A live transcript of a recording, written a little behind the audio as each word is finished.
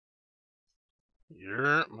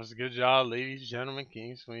What's good, y'all, ladies, gentlemen,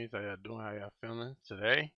 kings, queens? How y'all doing? How y'all feeling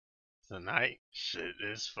today? Tonight? Shit,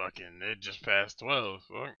 it just passed 12.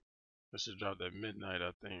 Fuck. This should drop at midnight,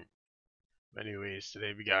 I think. But anyways,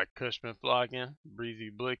 today we got KUSH BINFLOCKIN,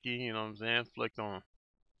 BREEZY BLIXKY, you know what I'm saying? Flicked on.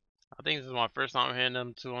 I think this is my first time hearing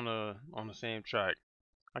them two on the same track.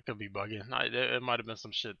 I could be bugging. It might have been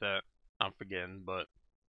some shit that I'm forgetting, but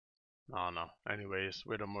I don't know. Anyways,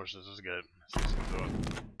 Weird Emotions is good. Let's listen to it.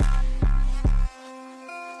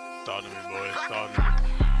 Talk to me, boys. Talk to me.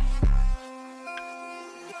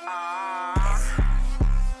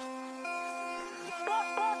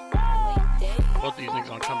 Both these niggas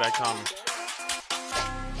gonna come back coming.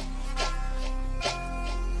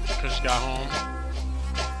 KUSH got home.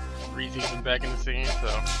 Breezy's been back in the scene,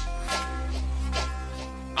 so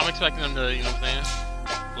I'm expecting them to, you know what I'm saying,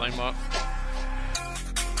 flame up.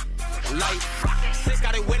 Like, sis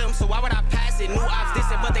got it with him, so why would I pass it? New ops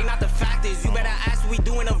dissing, but they not the factors. You better ask what we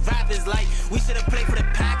doing the rappers. Like, we should've played for the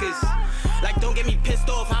Packers. Like, don't get me pissed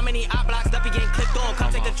off. How many op blocks that be getting clicked on?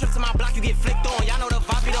 Come take a trip to my block, you get flicked on. Y'all know the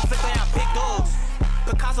vibe, we don't flick on y'all big dogs.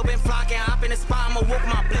 Picasso been flocking, hop in the spot, I'ma walk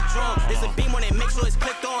my blick drum. There's a beam on it, make sure it's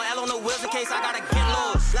clicked on. L on the wheels in case I gotta get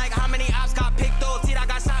lost. Like, how many ops got picked off? T, I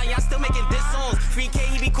got shot, and y'all still making diss songs. Free K,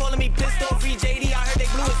 he be calling me pissed off. Free JD, I heard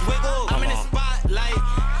they blew his wiggle. I'm in the spot, like,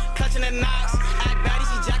 clutching the knocks. Act baddie,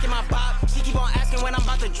 she jacking my bop. She keep on asking when I'm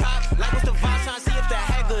about to drop. Like, what's the vibe? Trying to see if the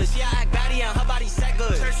head good. She act baddie and her body set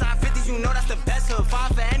good. Church side 50s, you know that's the best hood.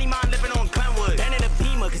 5 for any mind living on Glenwood. Then in a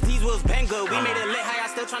Beamer, cause these wheels bang good. We made it lit, how y'all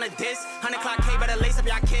still trying to diss? 100 clock K, better lace up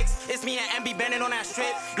y'all kicks. It's me and MB bending on that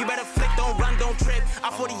strip. You better flick, don't run, don't trip. I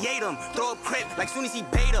 48 him, throw a crip. Like soon as he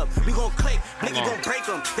bait up, we gon' click. Blicky gon' break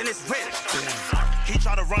him, then it's rip. He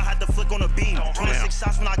tried to run, had to flick on the beam. 26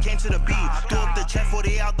 shots when I came to the B. Threw up the jet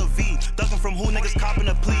 48 out the V. Ducking from who niggas copping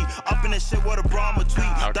a plea. Up in this shit with a bra, I'm a tweet.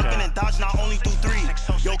 Ducking and dodging, I only threw 3.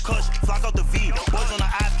 Yo, KUSH, flock out the V. Boys on the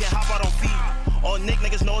app, can hop out on feet. On Nick,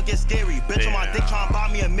 niggas know it gets scary. Bitch on my dick trying to buy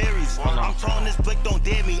me a Mary's. I'm telling this blick, don't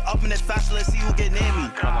dare me. Up in this faster, let's see who get near me.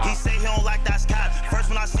 He say he don't like that cap. First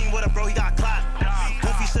when I seen with a bro, he got clapped.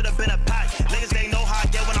 Goofy should've been a pack. Niggas, they know how I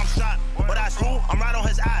get when I'm shot. But that's who? I'm right on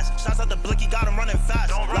his ass. Shots out the blicky, got him running fast.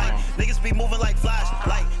 Like, niggas be moving like Flash.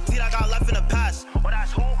 Like, T, I got left in the past. But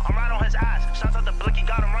that's who? I'm right on his ass. Shots out the blicky,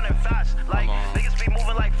 got him running fast. Like, niggas be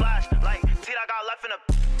moving like Flash. Like, T, I got left in the.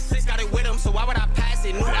 Sis got it with him, so why would I pass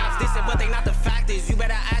it? New ops dissing, but they not the factors. You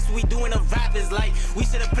better ask what we doing the rappers. Like, we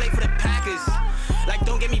should've played for the Packers. Like,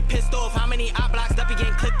 don't get me pissed off. How many op blocks that be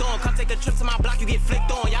getting clicked on? Come take a trip to my block, you get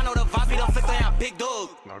flicked on. Y'all know the vibe, we don't flick on y'all big dog.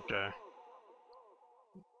 Okay.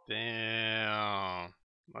 Damn.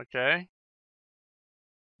 Okay.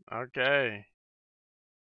 Okay.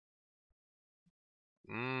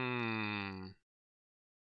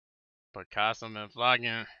 Picasso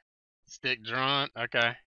BINFLOCKIN. Stick drawn.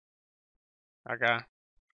 Okay. Okay.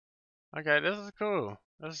 Okay, this is cool.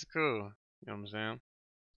 This is cool. You know what I'm saying?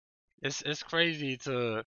 It's crazy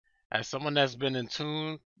to, as someone that's been in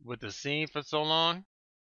tune with the scene for so long,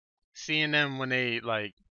 seeing them when they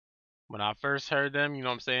like when I first heard them, you know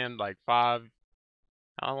what I'm saying? Like 5,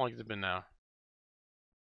 how long has it been now?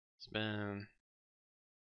 It's been,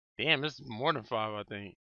 damn, it's more than 5, I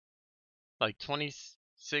think. Like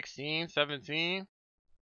 2016, 17.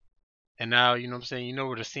 And now, you know what I'm saying, you know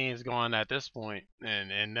where the scene's going at this point,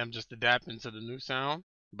 and them just adapting to the new sound,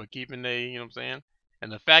 but keeping they, you know what I'm saying?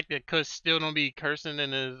 And the fact that KUSH still don't be cursing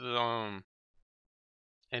in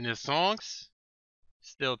his songs,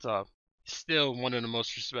 still tough. Still one of the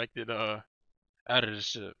most respected out of the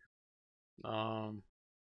shit. For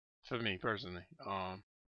me personally.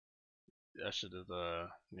 That shit is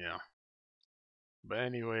yeah. But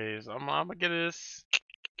anyways, I'm gonna get this.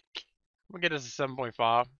 I'm gonna get this a 7.5.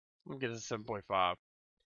 I'm gonna get this a 7.5.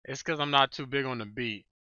 It's cause I'm not too big on the beat.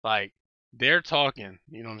 Like, they're talking,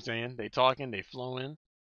 you know what I'm saying? They talking, they flowing.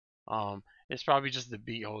 It's probably just the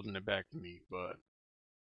beat holding it back for me, but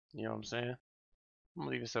you know what I'm saying? I'm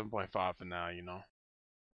gonna leave it 7.5 for now, you know.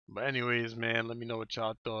 But anyways, man, let me know what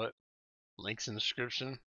y'all thought. Links in the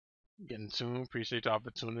description. Get in tune. Appreciate the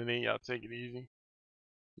opportunity. Y'all take it easy.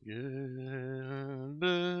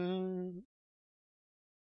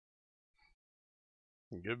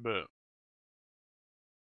 Good bet.